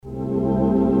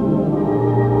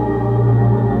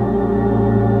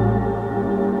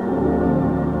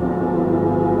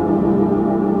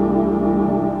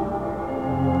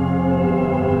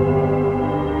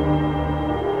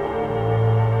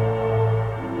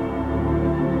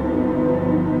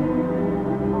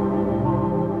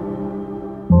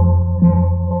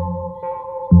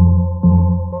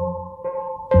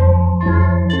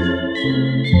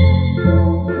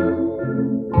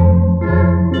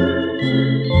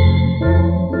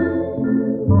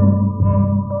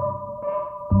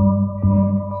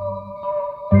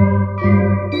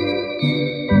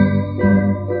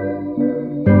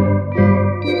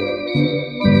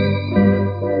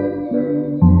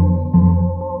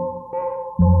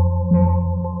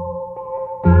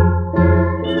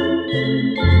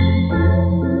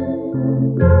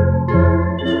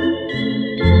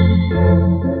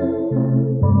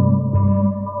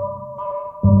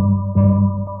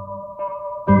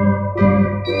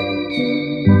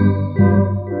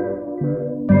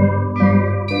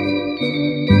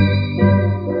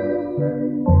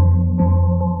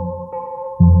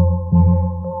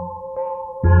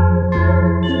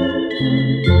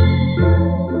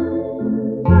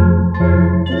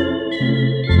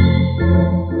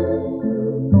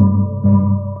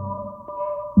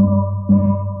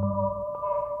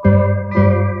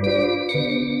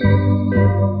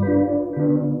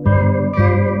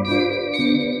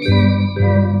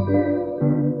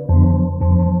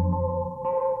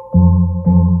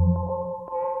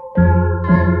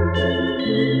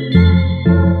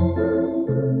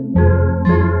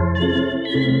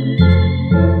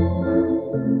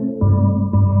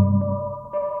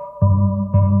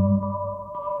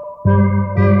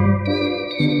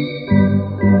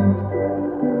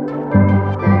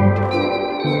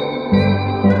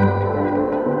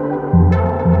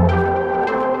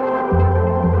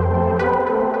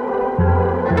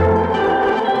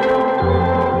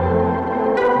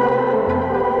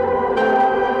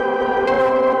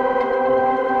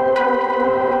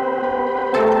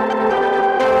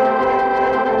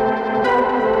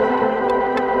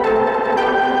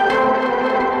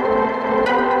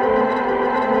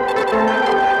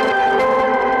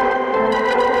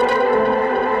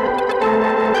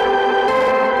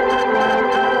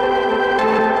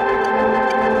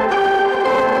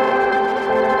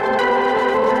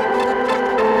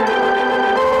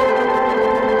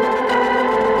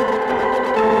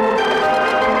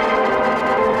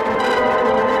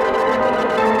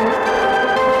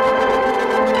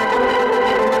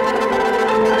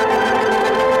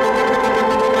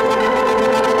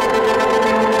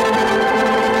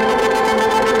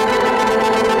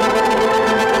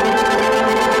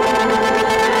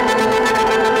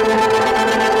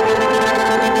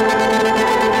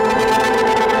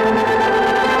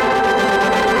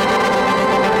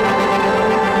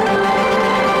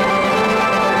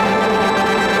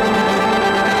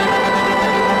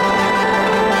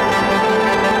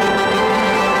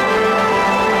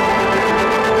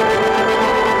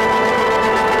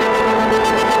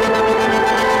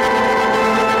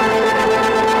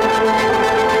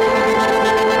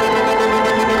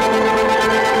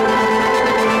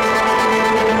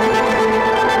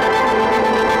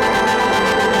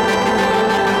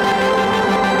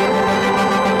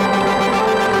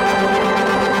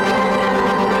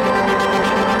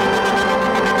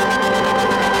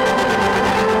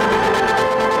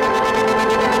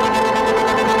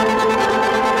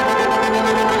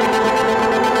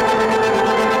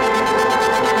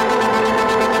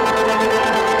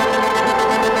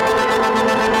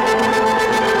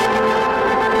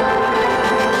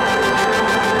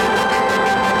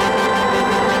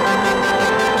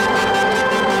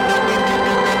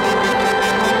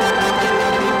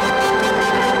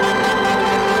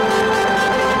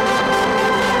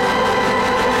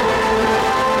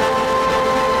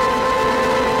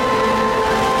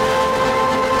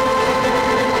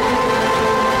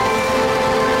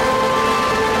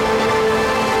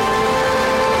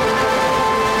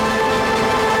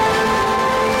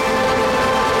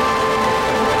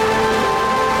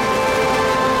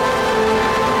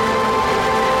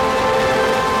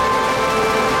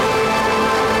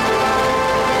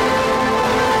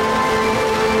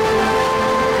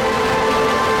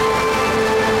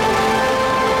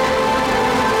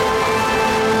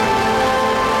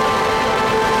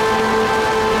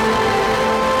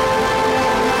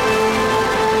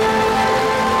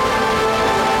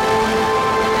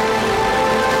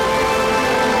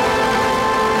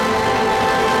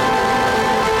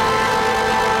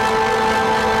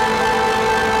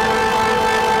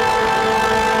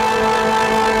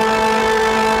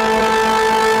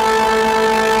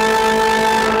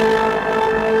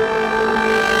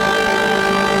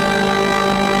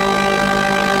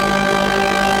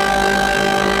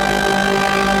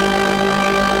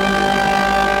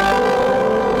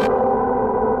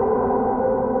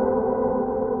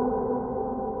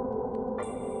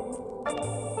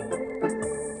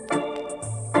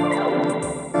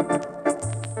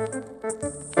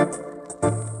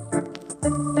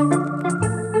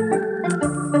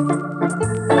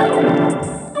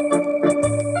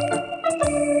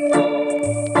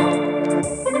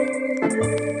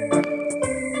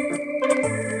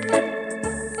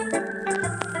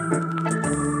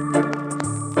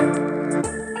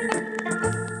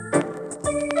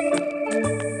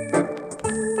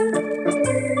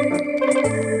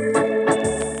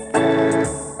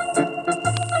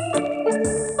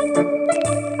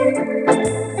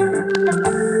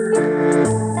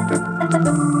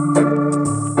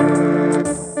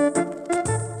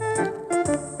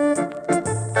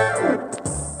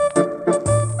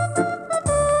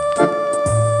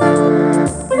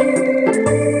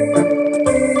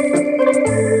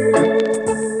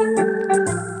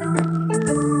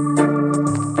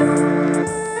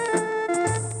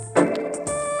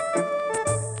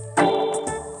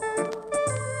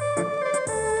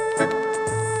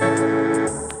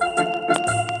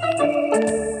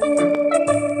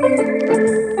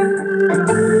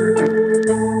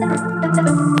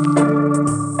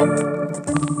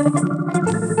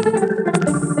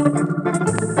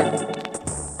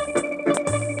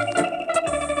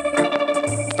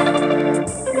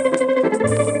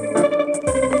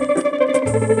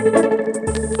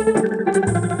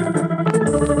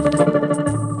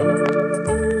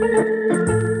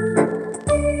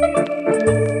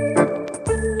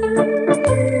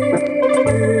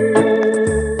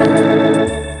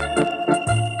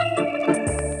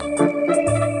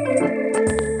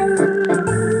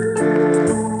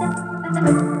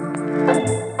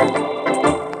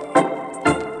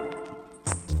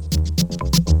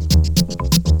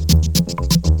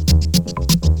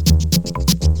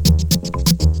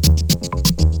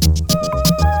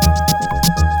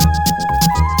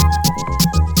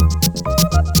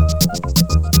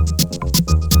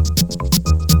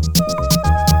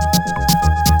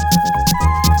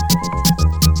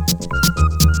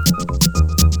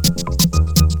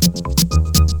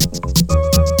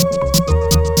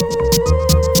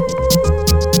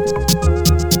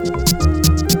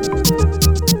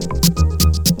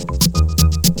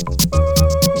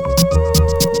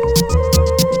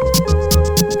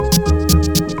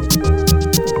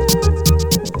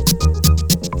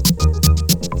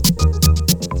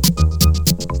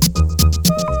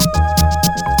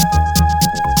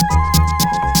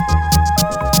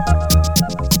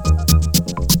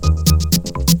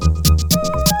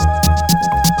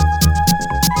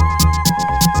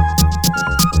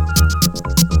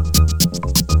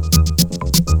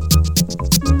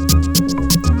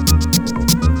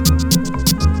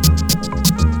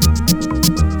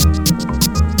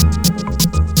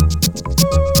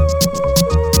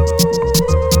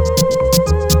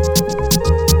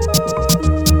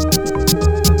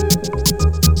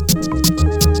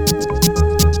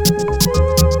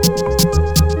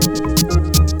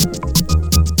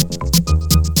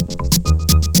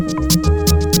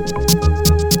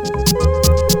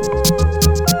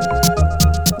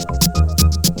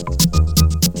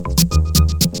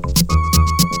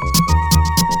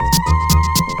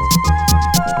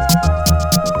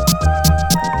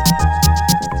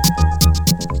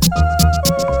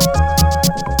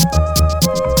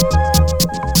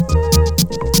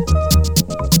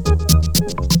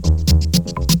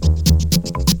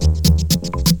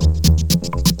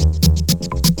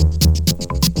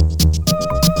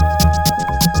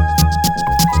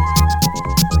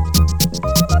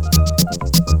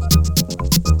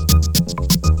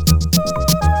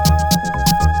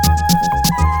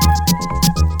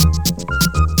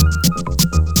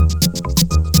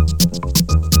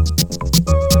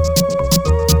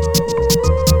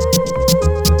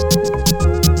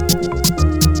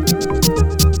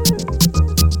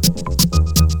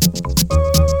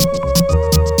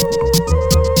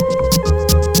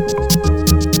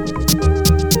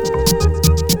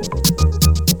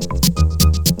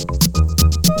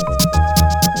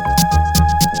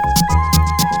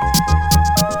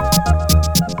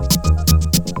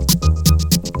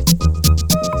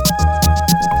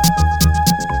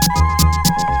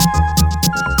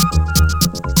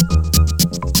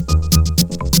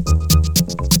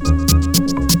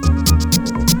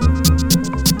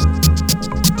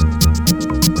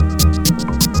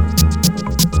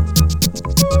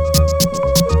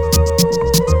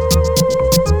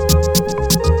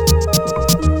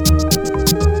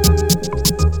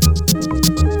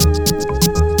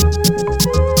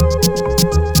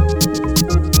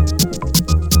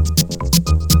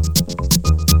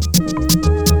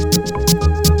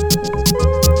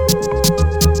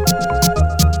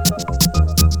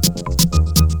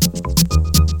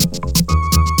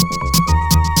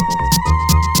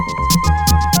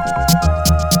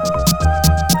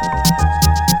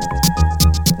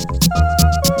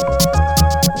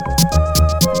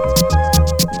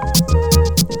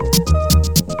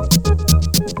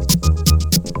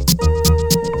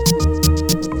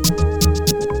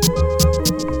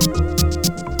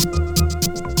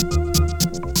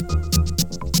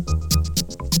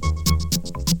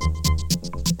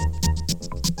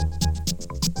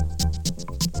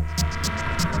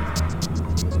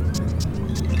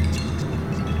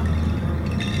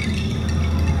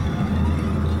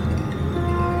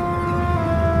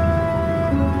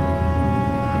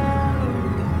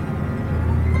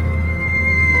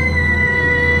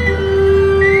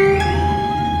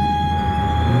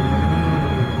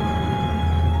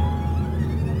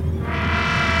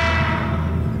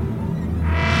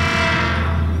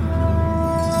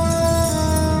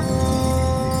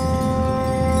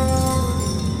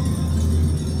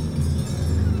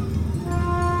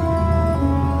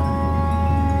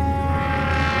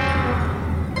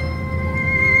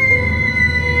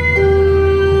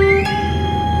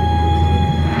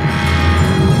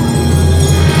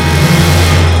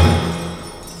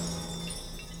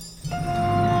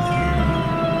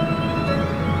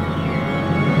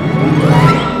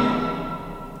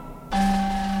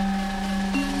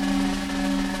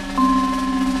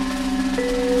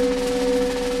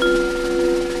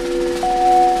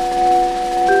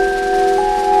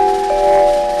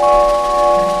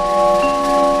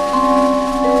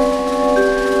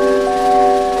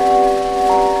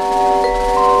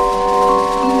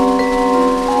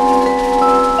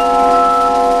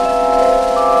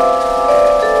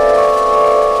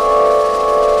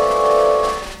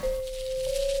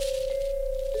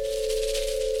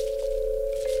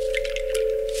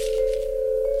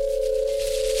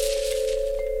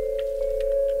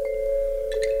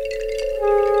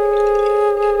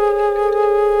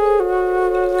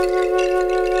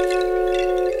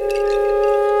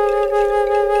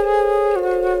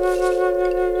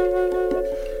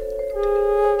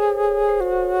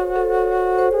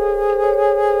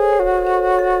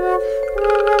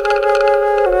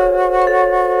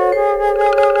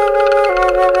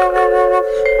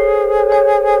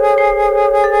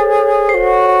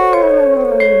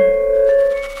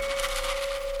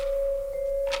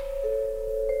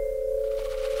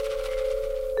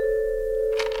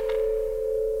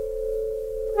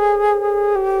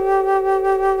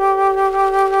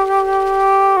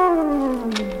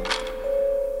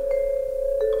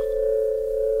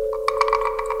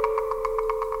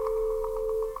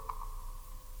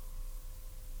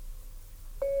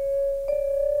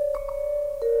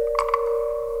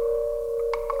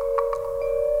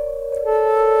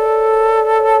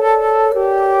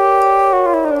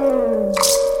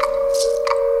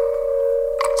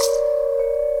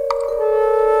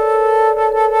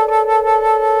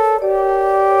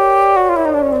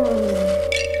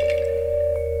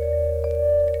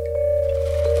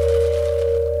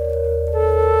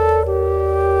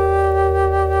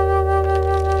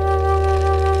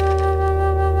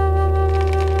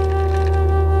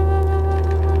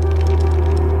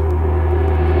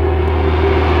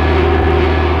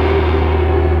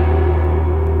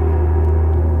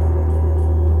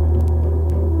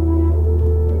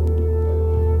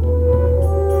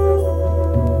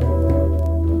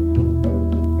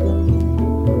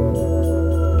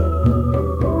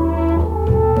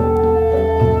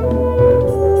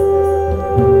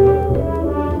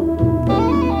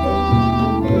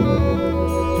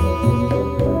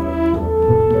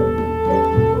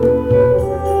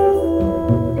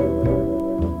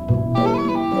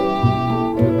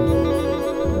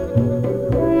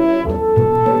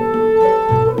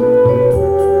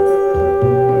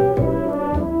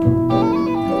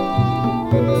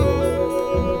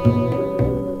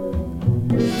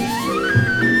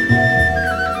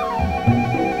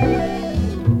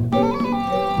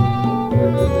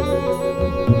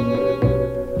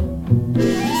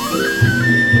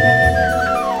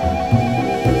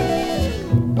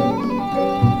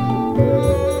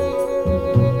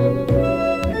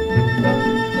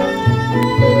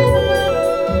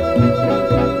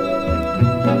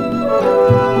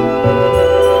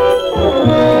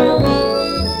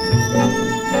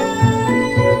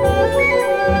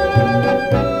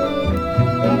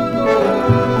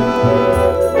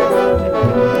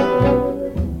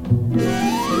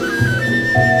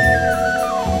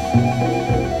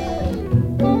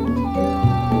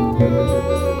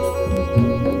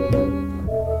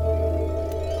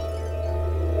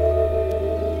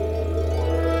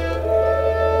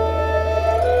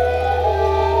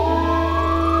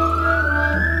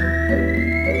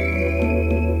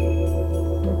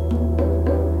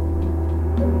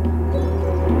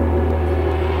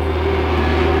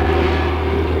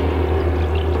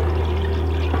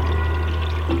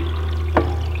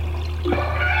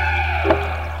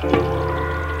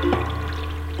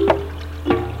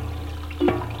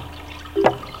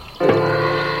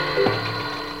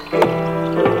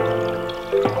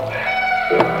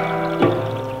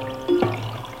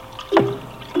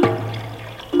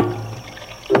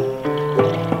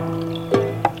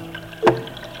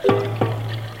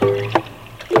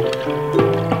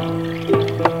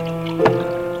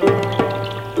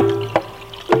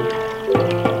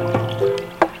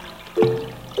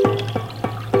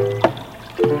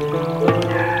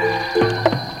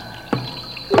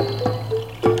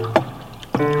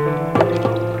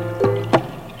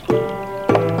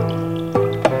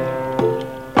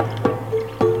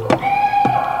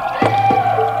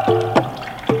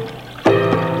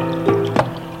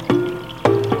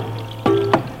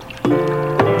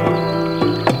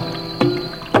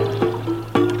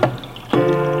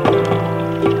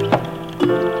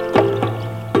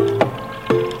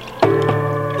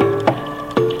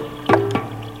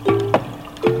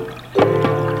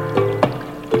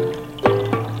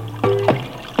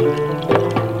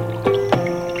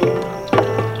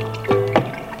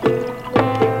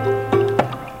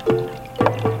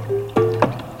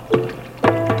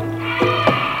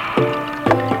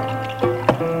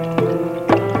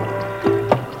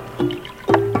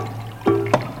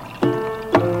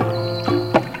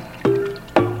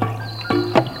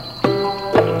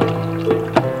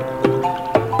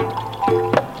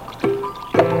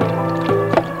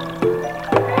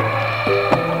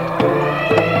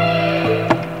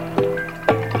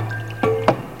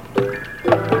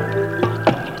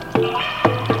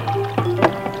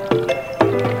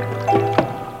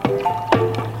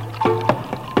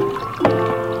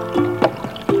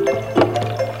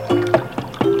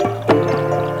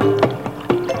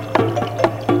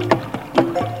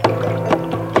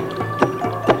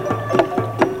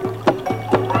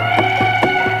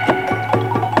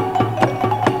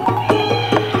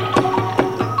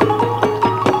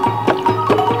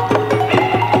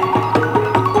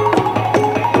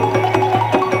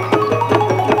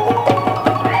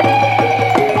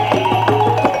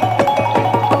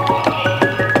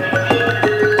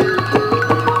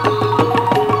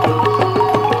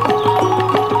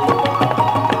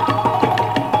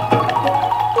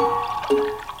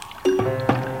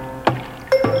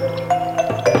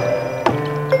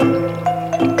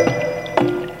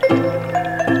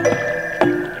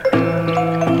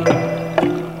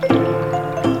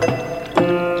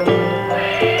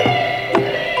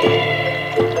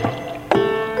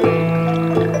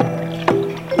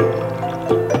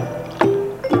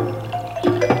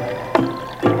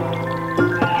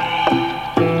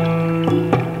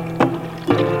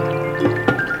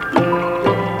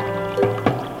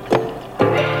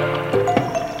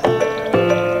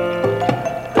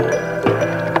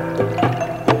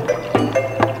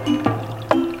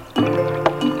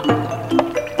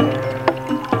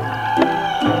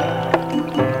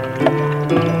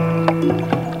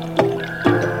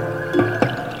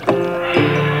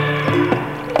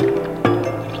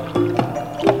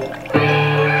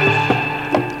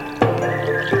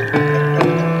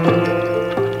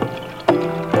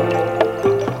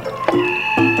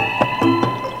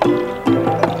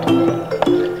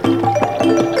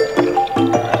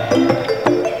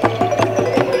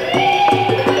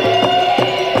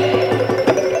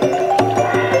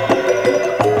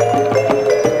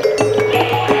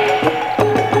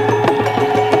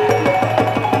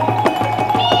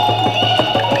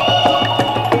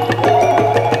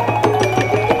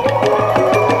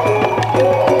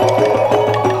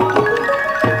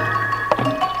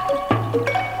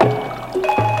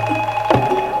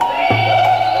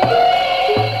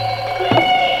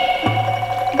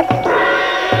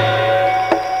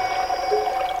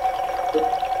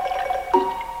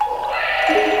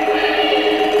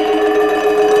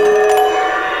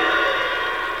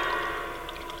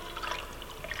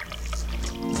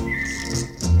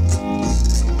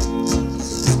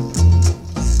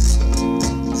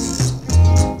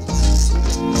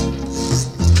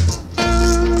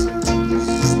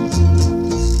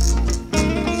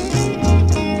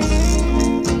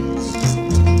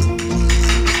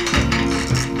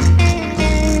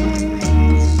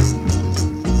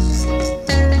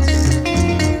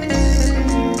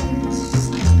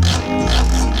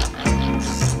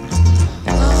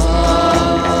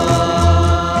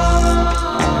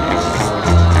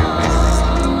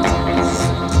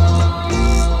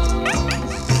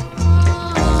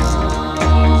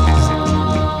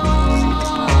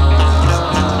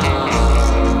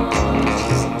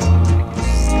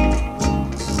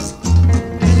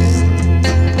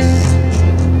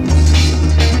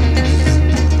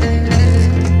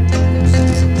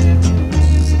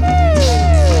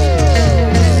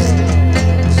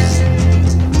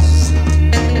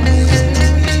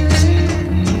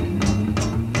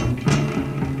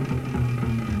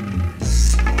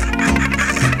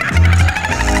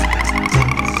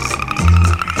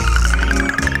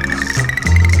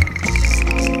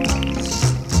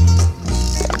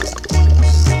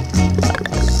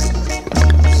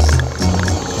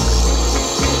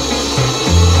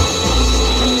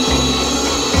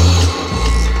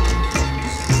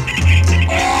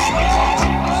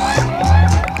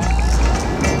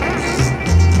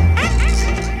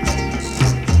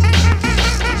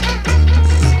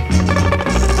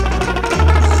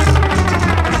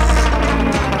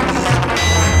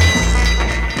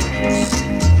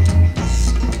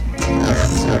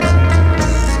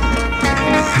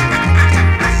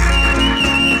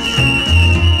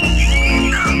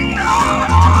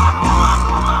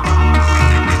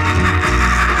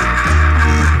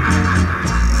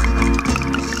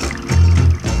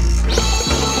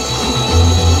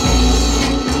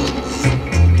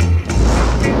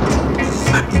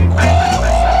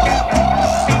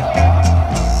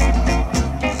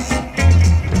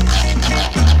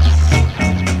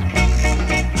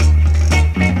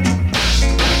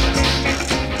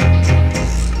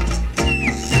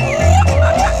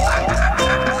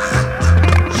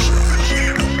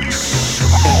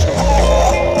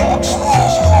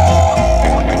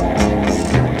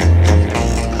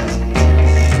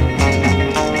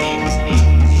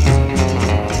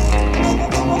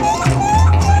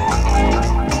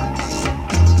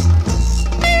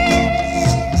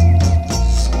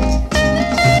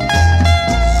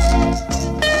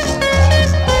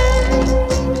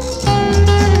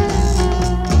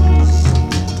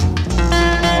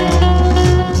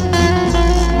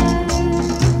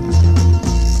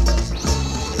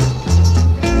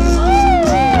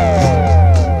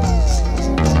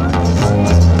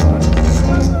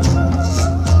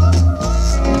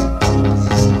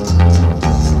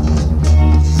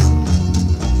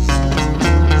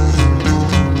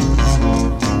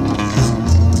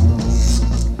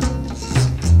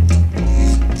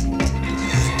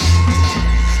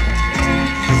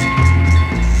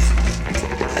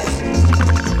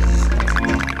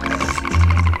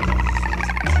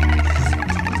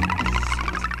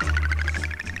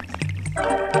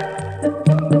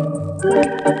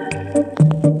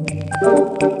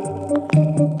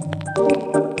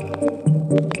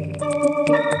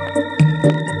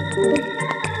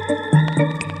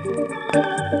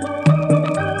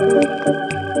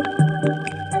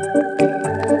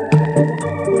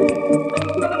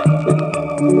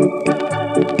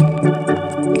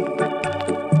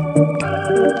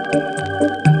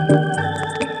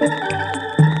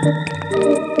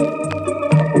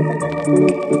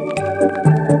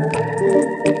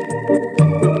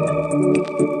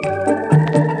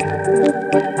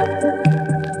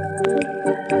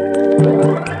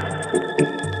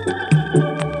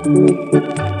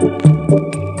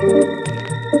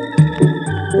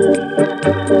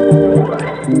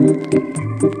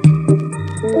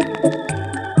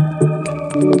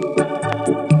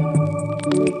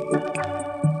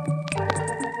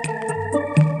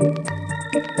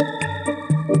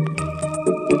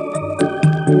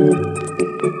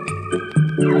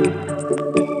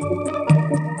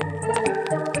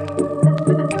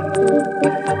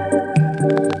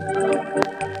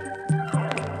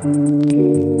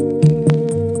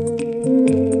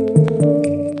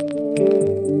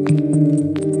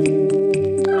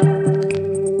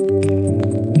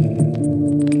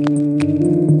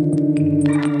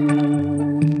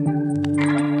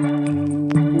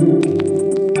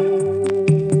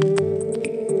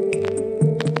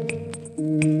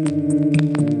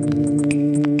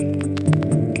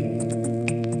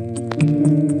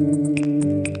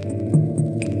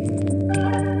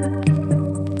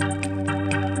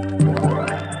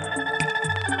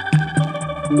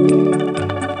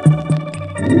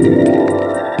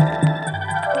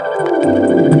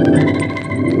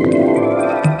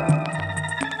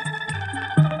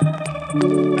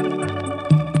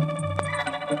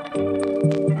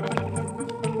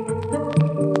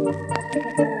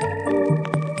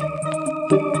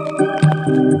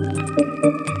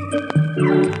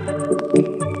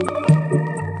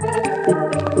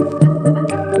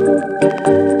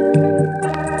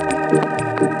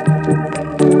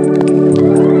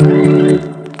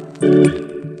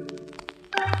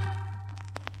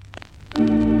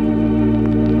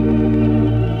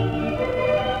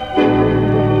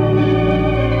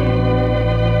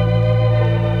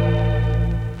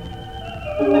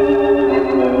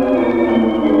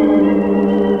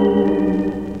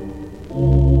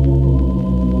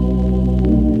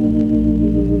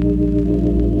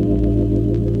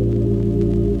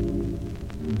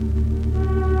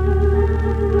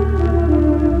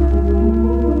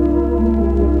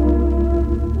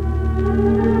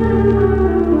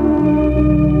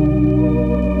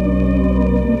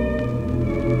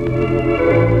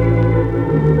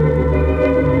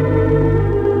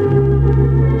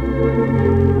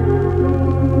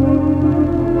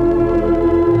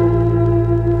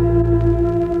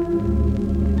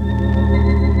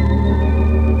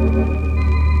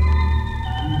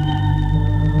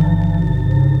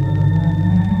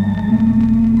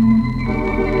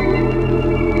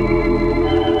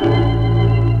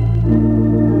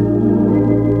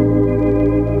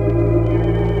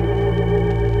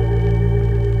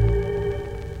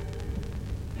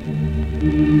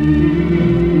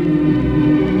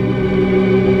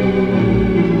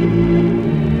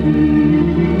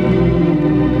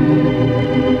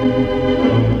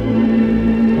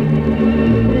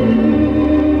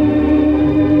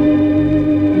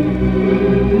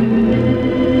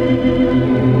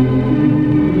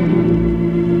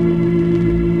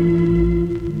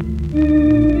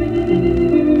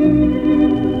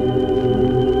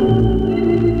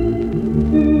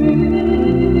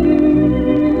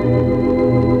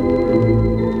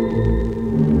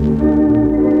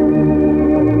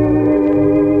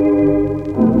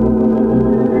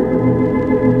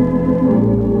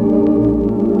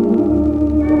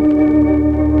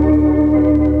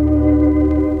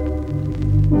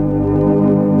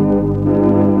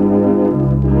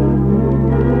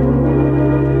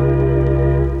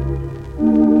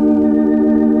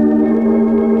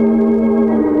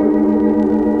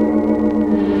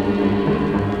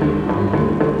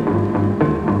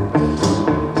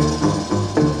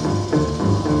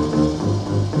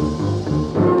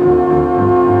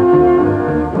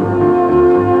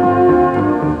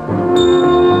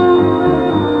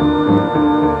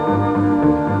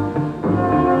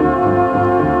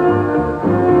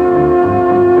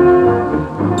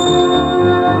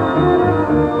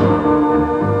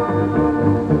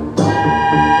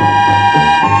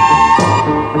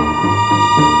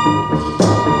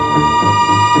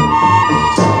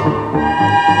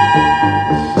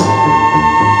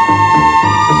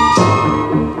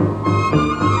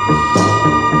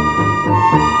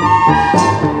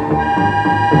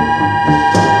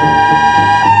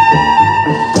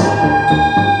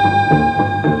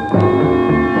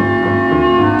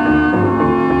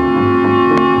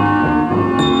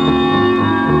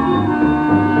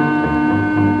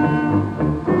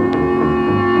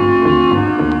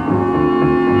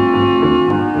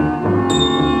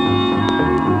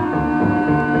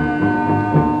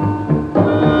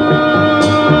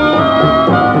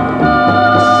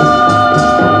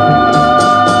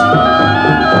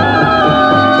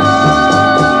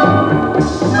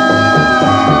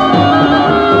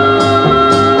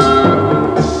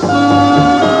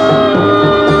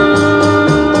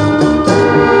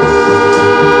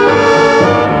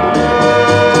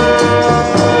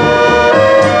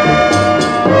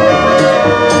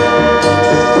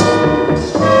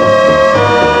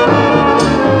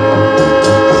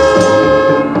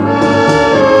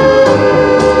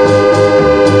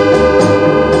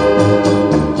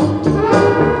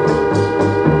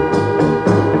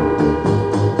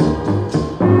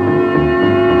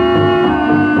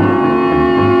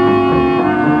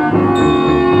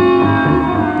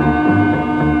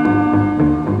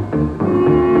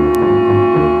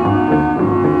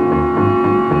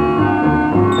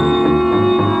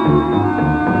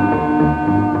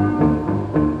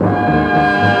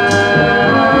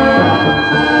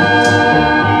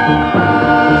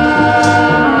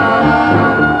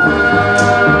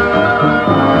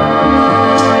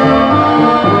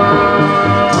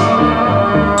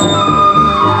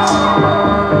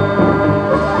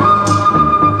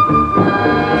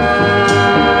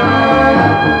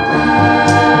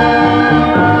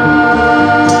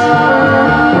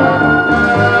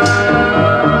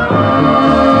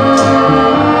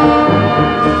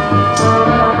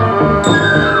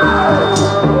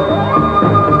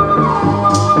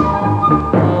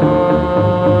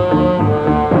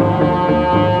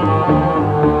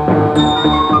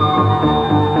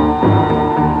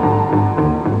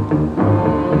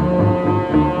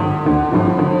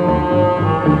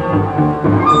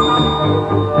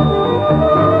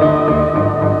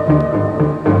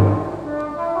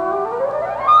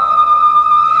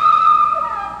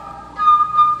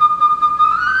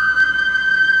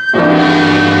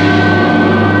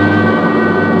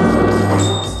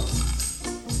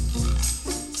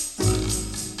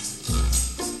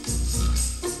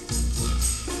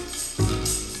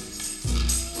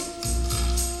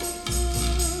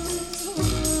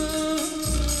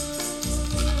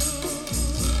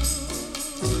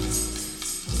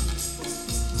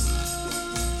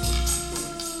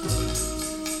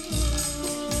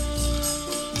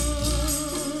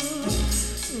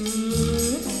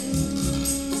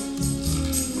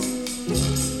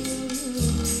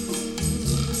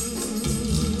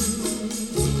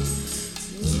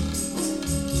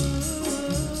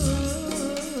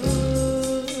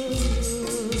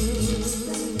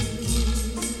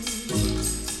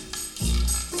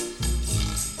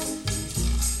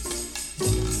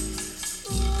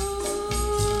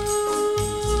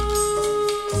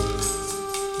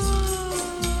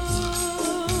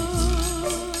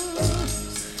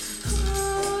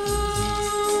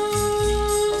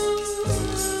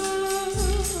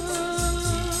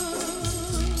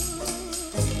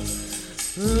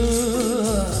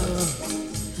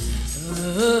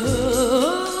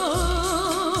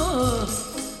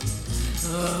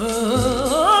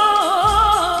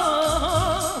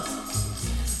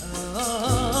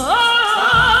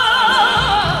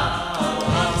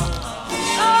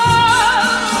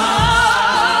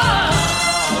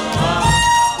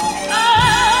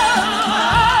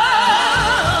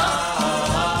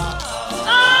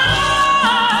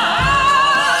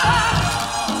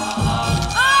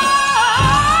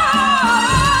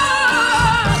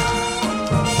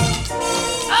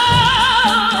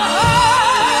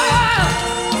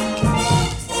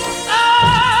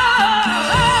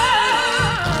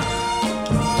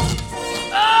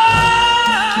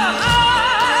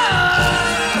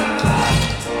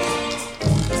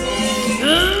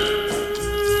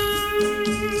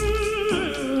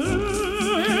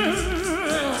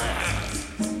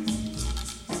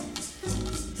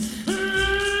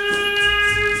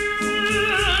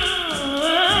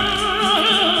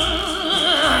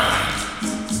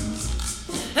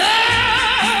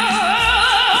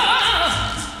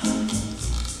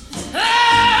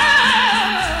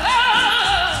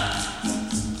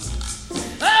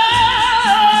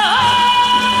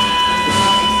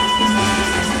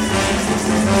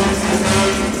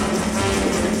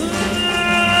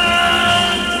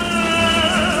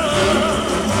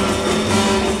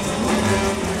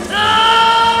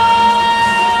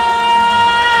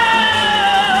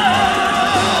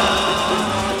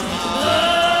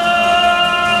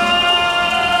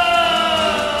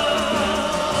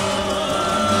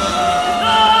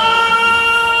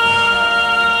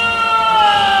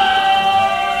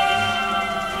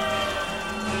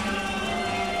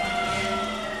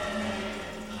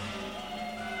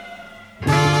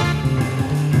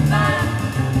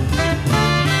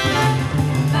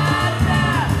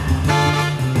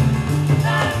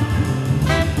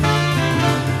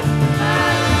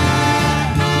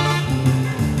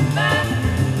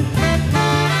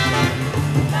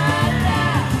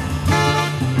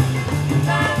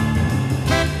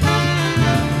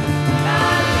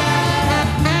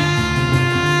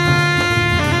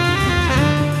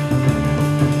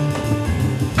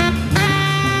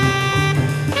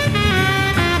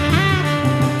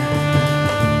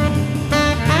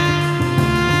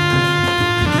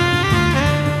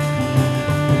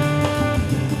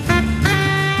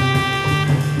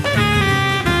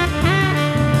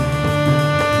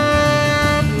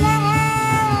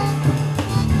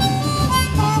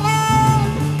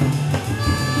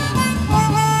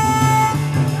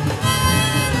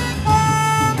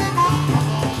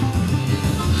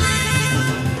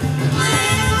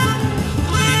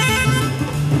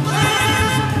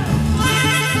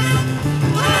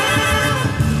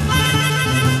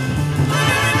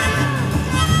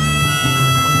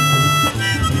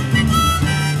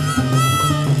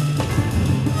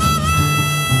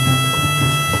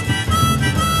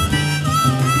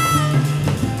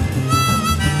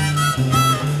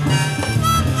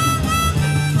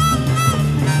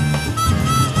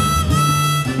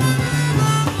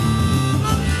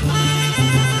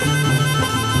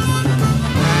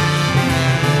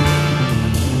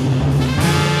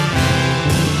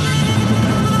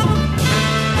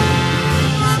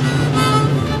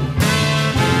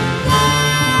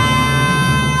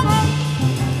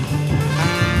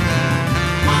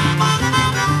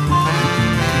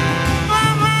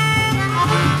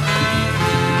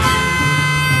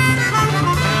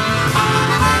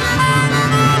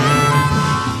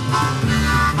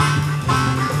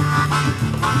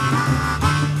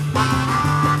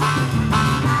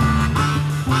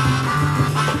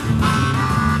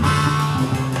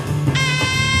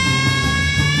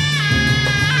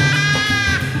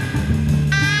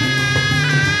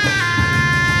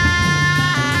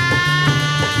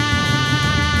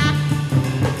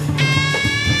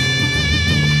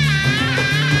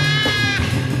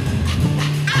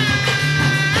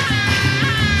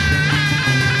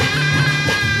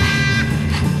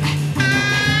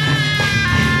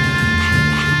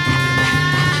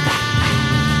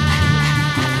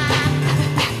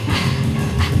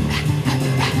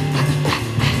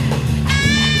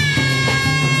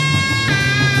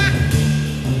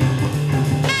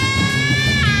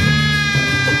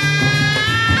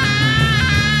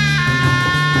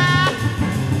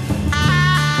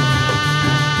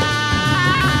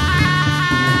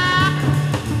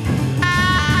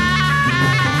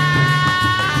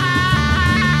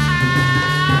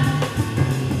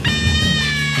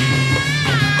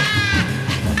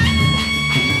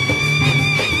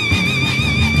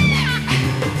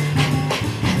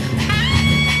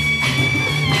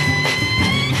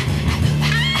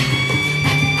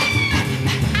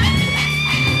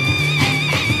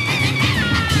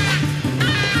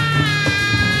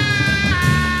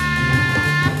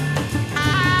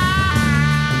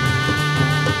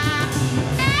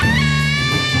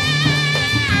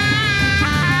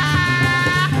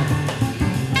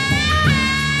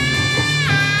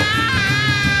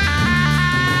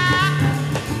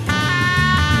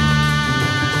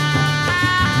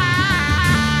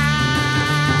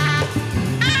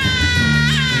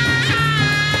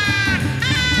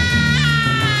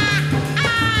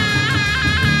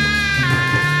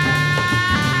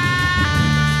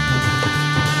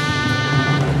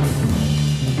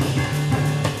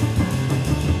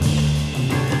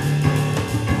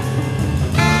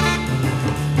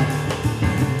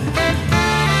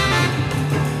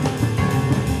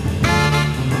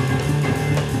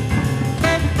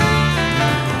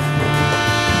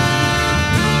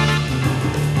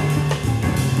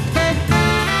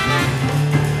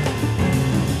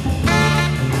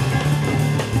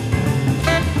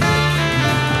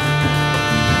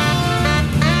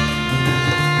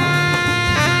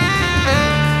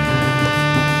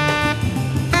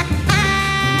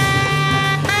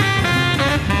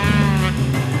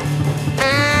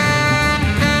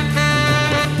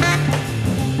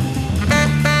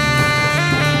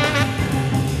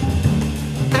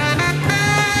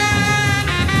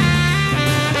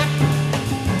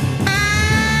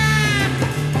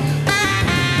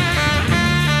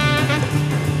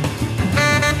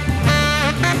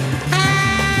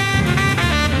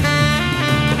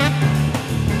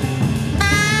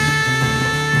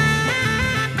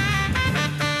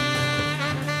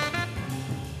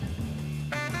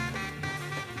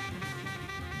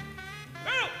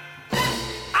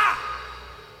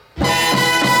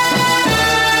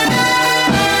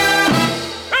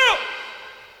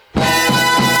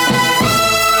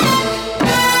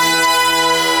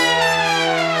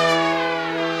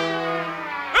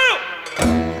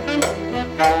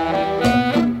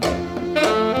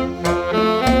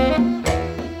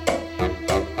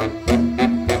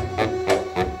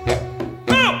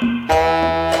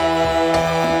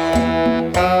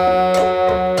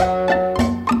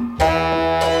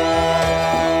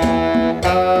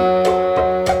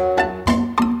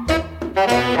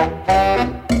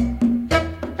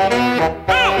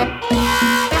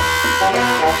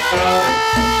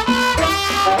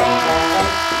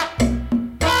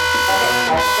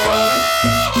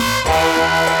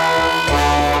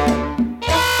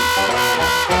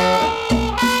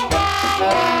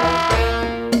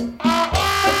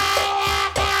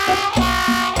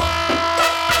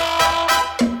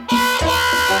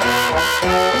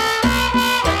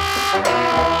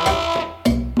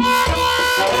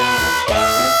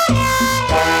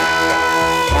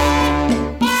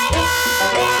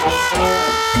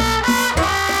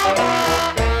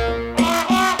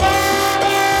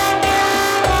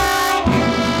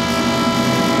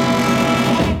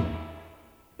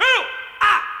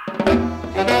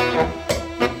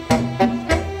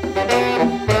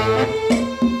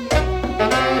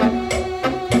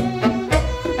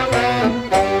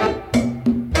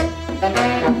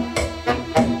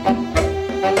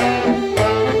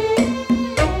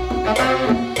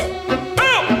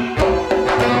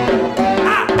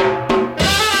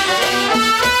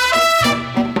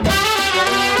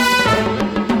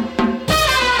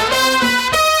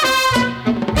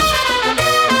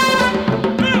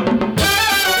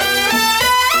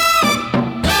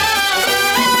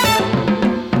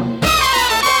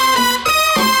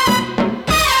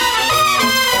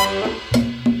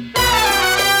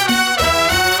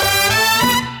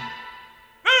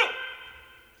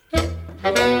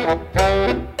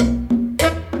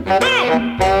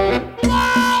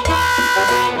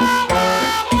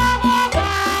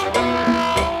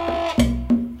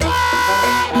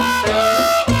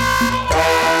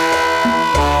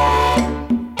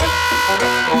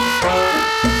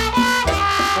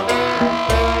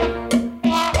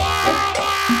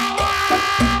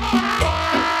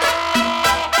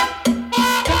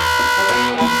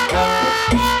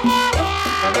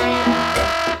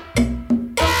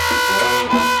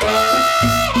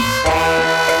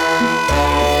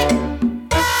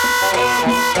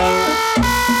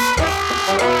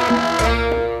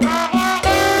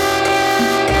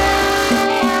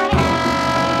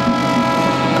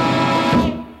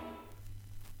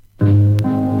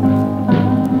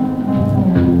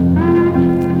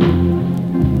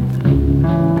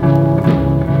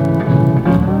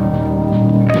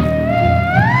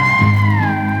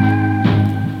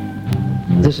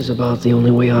about the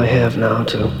only way I have now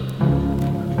to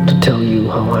tell you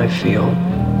how I feel.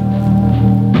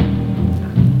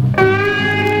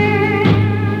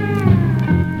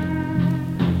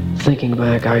 Thinking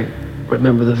back, I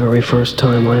remember the very first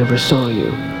time I ever saw you.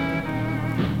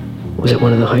 It was at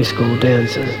one of the high school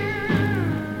dances.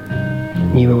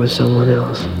 You were with someone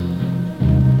else.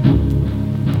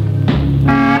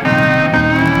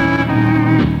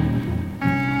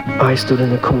 I stood in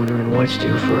the corner and watched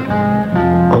you for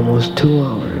almost 2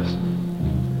 hours,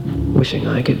 wishing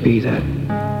I could be that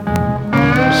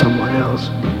someone else.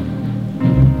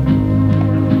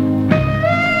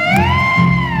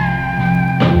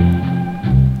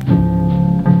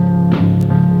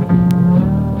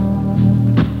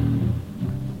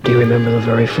 Do you remember the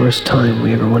very first time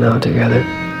we ever went out together?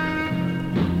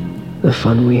 The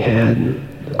fun we had, and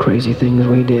the crazy things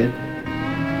we did,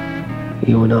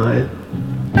 you and I.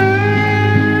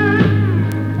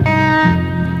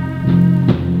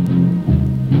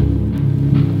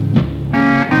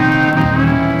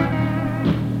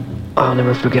 I'll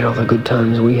never forget all the good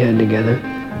times we had together,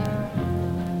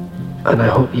 and I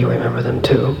hope you remember them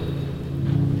too.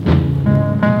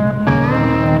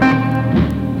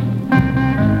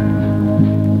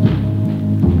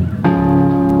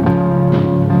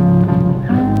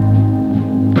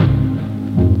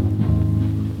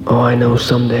 Oh, I know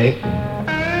someday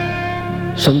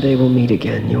we'll meet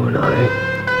again, you and I.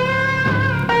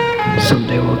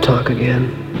 Someday we'll talk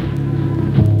again.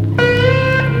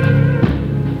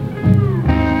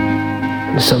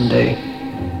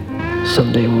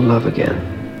 Someday we'll love again.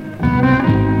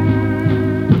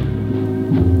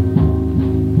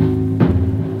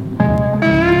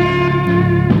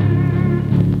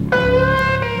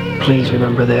 Please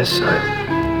remember this.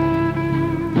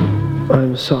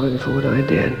 I'm sorry for what I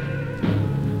did.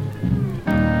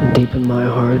 And deep in my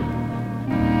heart,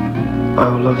 I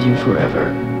will love you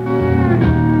forever.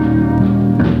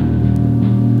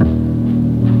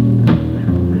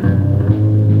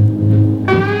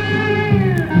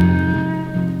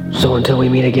 So until we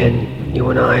meet again, you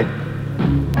and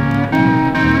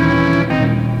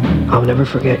I'll never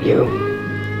forget you.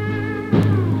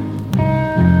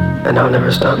 And I'll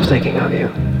never stop thinking of you.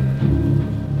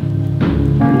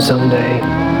 And someday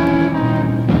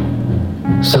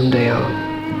I'll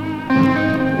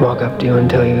walk up to you and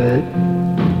tell you that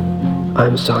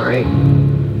I'm sorry.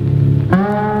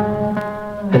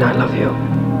 And I love you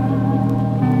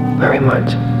very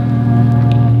much.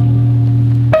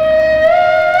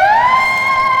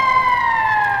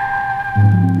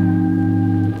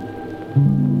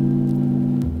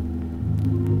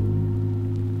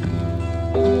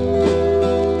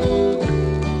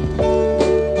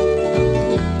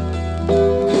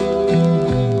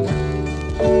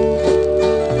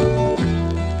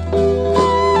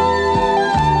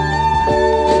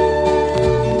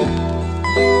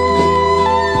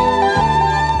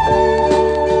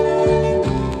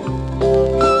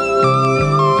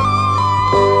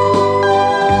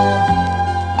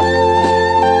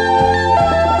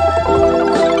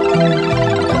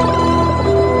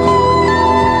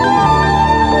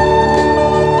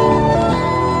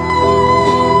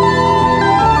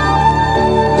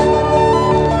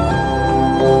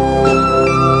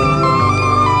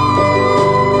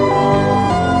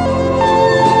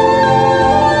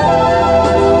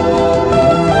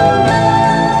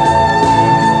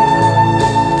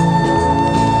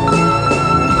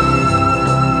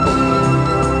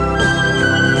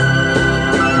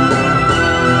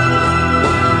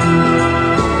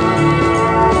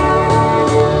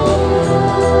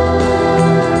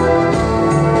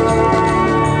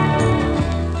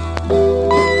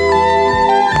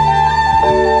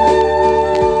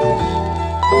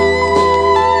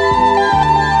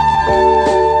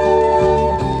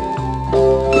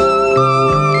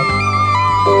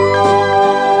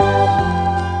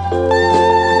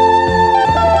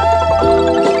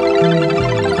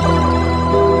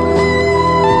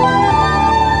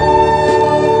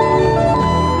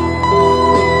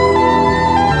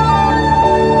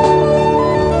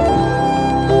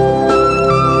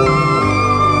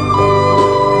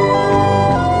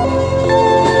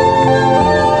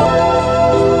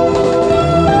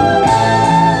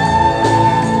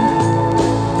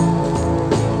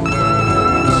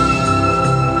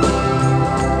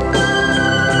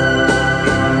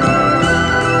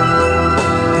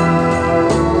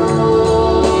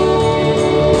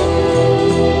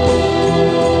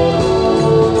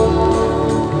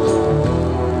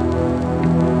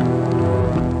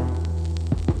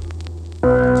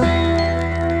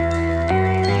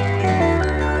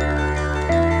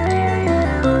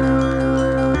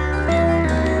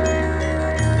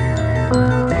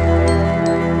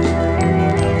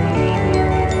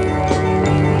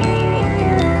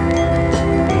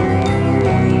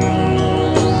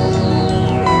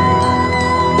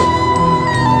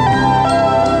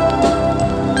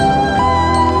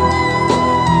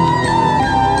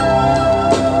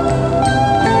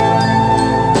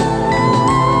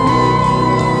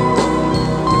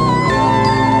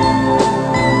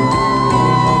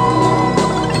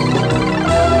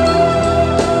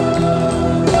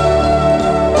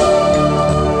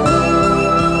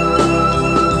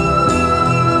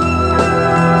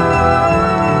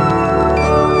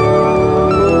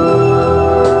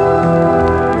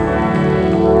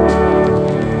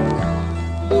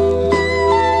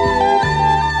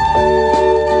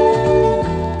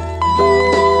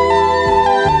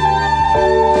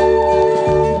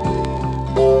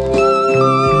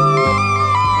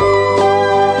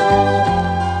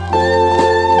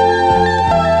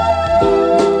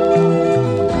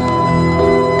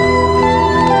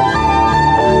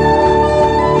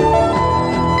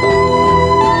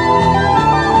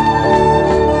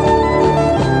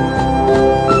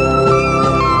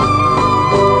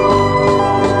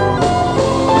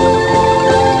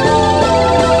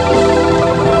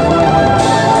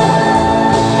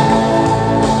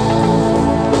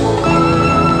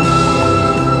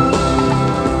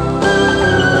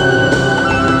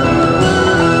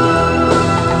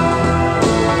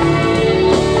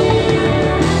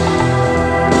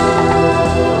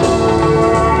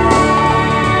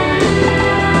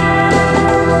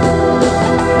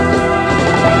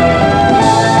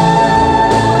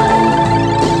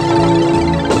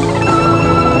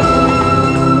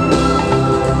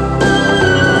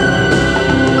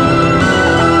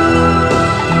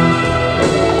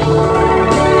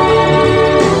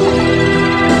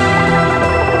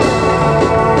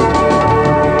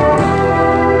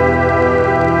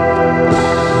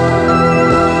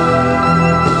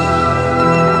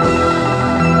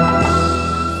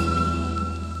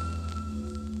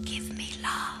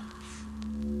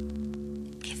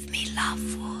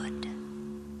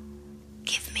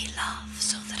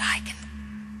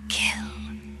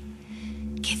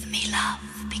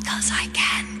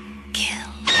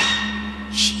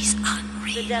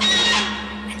 the devil's deed.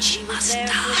 And she must There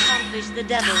to die. accomplish the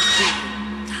devil's deed.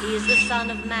 He is the Son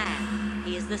of Man.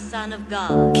 He is the Son of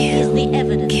God. He is the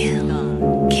evidence of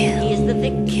God. He is the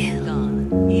victim of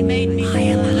God. He made me I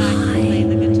am feel that I could alive. play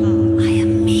the guitar. I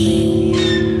am me.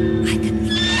 I can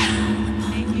look down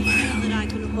upon Made the me feel world. that I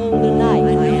could hold a knife.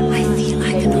 I feel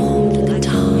I can hold a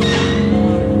guitar.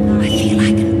 I feel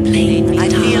I can play the guitar. I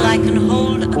feel I can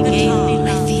hold a guitar.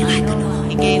 I feel I can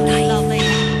hold He gave a me knife. love a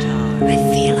guitar. I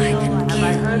feel I can Have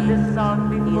I kill. heard this song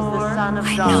before? He is the Son of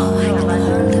I God. know I can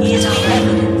hold a He is the guitar.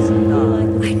 evidence of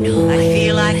God. I know I I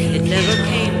feel can like play it the never guitar.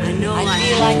 came. I know I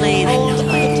feel can play I hold know a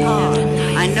I can guitar. hold a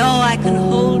knife. I know I can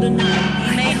hold a knife.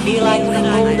 I feel I can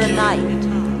hold a knife.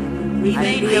 We I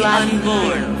may be feel I'm unborn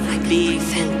born from being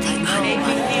prevent the made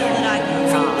me unborn feel that I can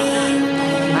from fly. being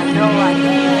born. I know I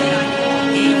can feel that I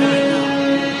can gain my love.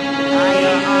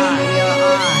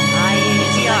 I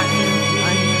is collective,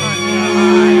 unconscious.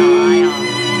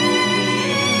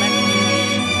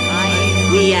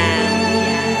 We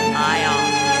am, I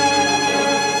are.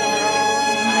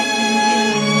 I can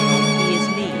give, he is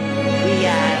me. We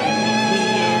are,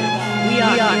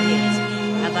 we are his.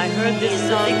 Have I heard this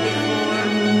song before?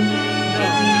 No.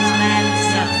 His man's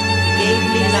son. He gave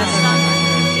me the son.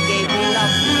 He gave me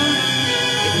love.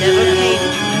 It never came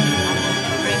to me.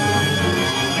 Bring life.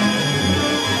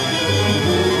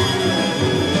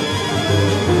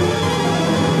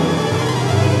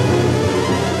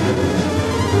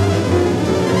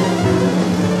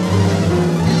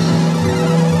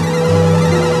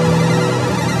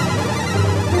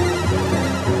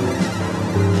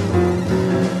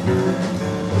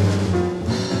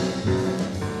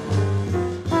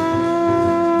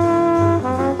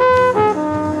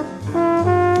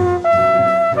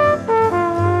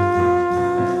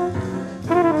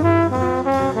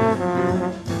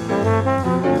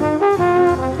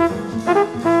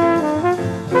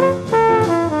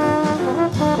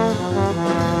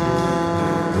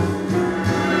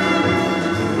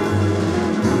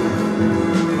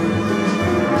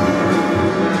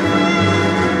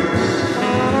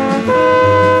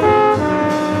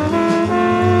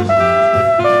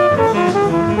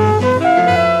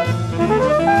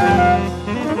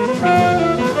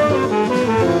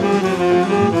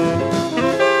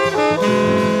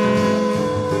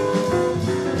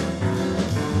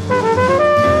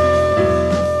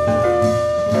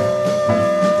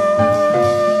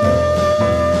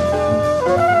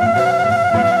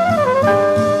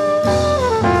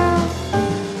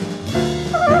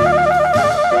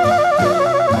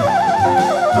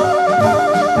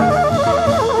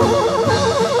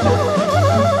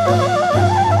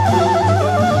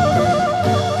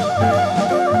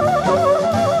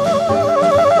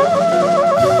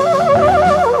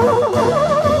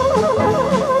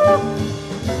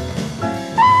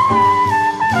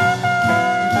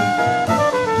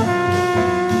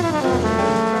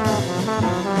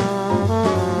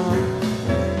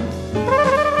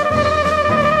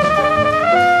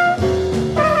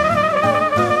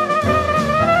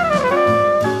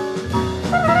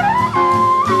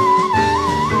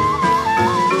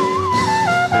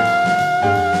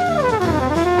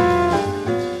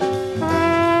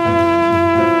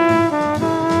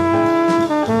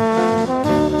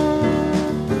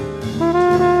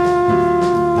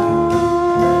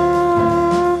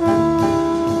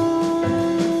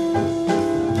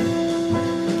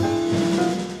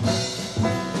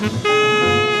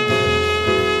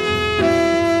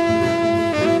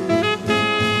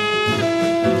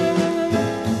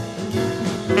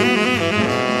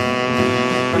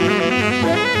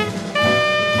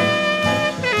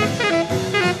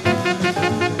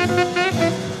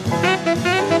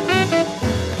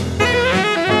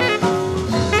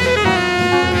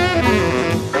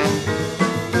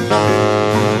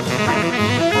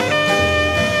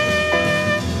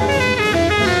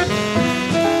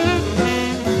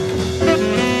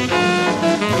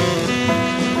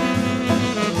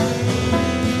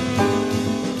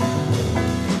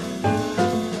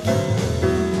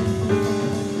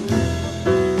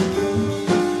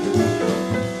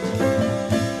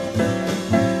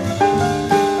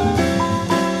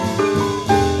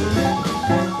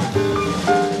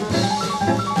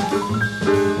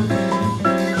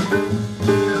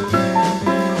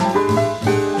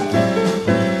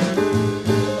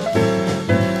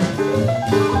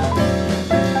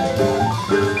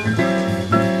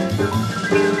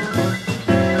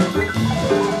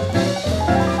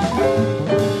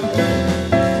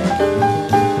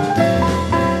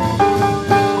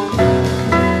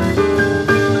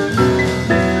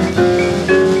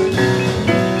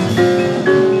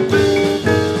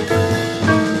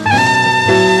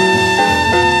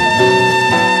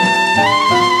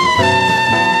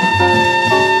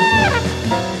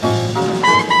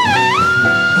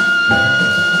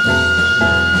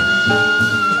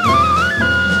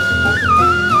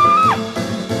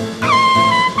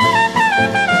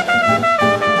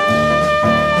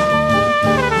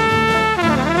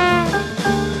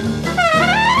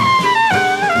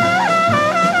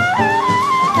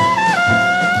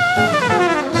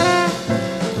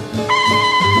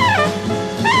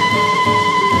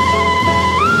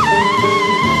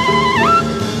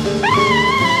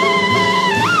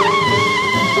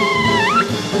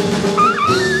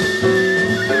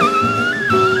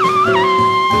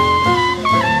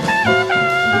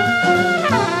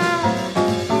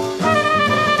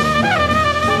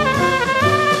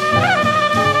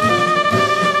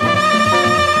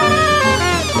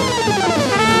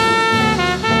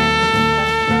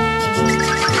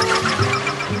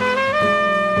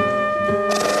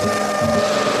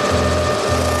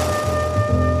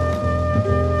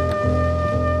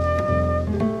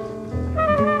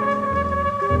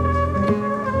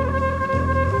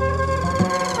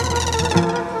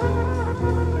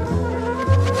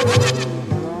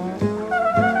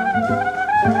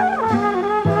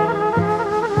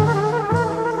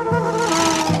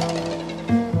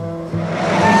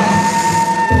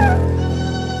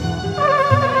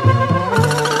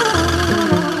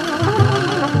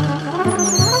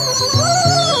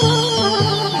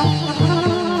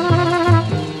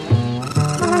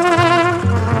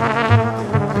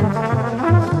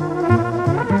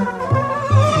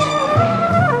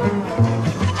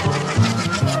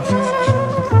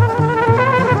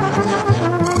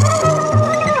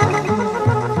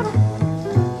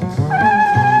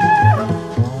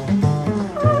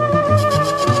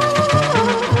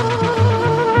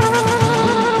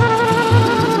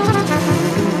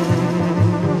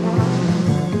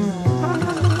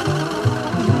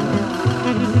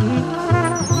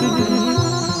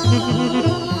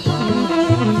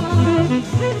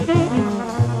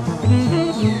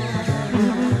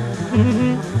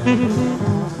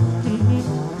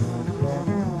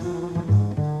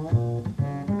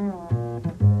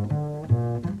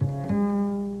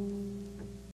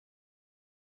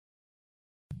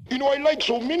 know, I like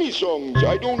so many songs.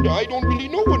 I don't really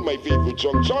know what my favorite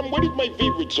song. Tom, what is my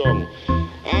favorite song?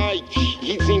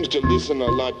 He seems to listen a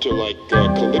lot to like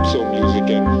calypso music,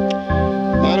 and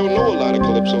I don't know a lot of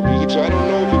calypso music, so I don't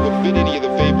know if it would fit any of the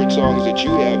favorite songs that you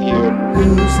have here.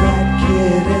 Who's that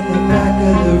kid in the back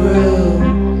of the room?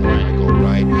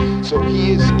 Right. So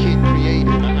he is kid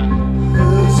creative.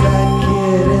 Who's that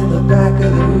kid in the back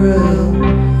of the room?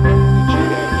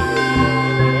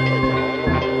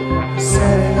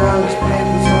 Setting all his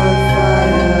papers on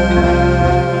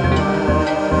fire.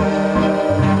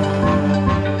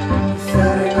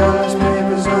 Setting all his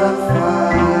papers on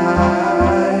fire.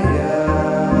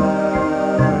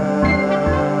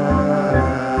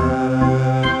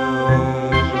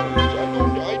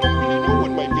 I don't really know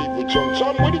what my favorite song.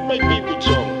 Tom, what is my favorite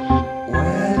song?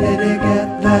 Where did he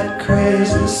get that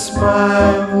crazy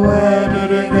smile? Where did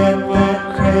he get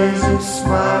that crazy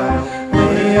smile?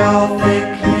 We all think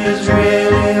he's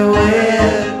really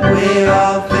weird. We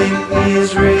all think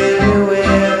he's really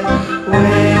weird.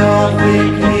 We all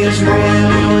think he's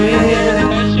really weird.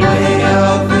 We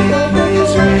all think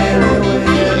he's really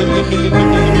weird.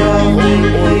 We all think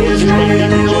he's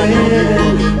really weird.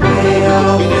 We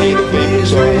all think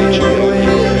he's really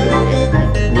weird.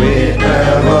 We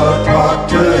never talk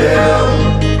to him.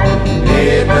 He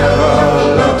never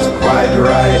looks quite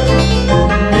right.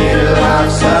 He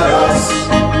laughs at us.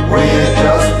 We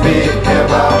just beat him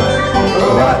out.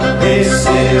 What he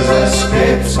sees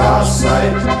escapes our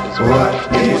sight. What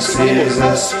he sees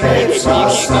escapes our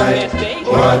sight.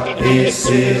 What he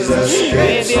sees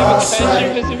escapes our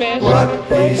sight. What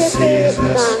he sees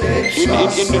escapes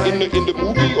our sight. In the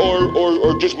movie,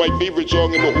 or just my favorite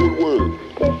song in the whole world?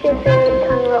 It's your favorite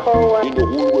song in the whole world. In the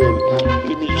whole world.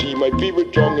 Let me see, my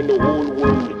favorite song in the whole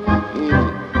world.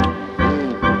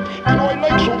 You know, I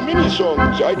like so many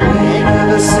songs. We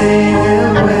never see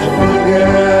him with the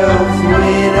girls.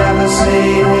 We never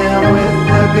see him with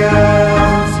the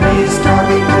girls. He's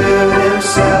talking to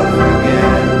himself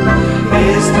again.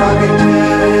 He's talking to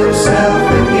himself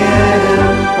again.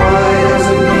 Why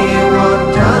doesn't he want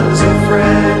tons of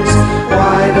friends?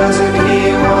 Why doesn't he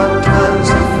want tons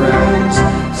of friends?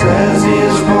 Says he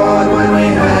is bored when we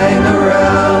hang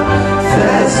around.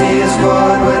 Says he is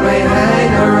bored when we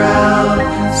hang around.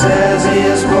 Says he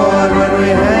is bored when we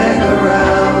hang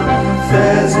around.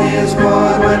 Says he is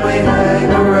bored when we hang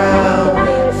around.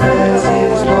 Says he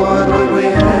is bored when we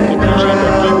hang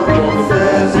around.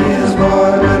 Says he is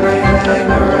bored when we hang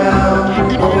around.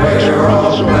 We're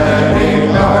all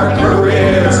planning our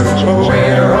careers.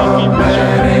 We're all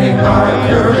planning our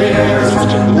careers.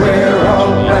 We're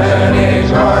all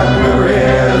planning our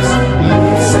careers.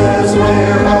 He says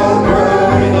we're all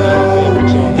growing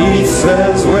old. He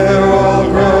says we're all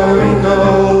growing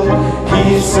old.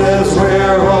 He says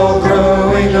we're all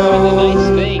growing The old. nice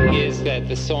thing is that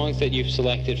the songs that you've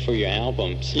selected for your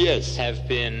albums Yes. have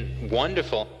been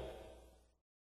wonderful.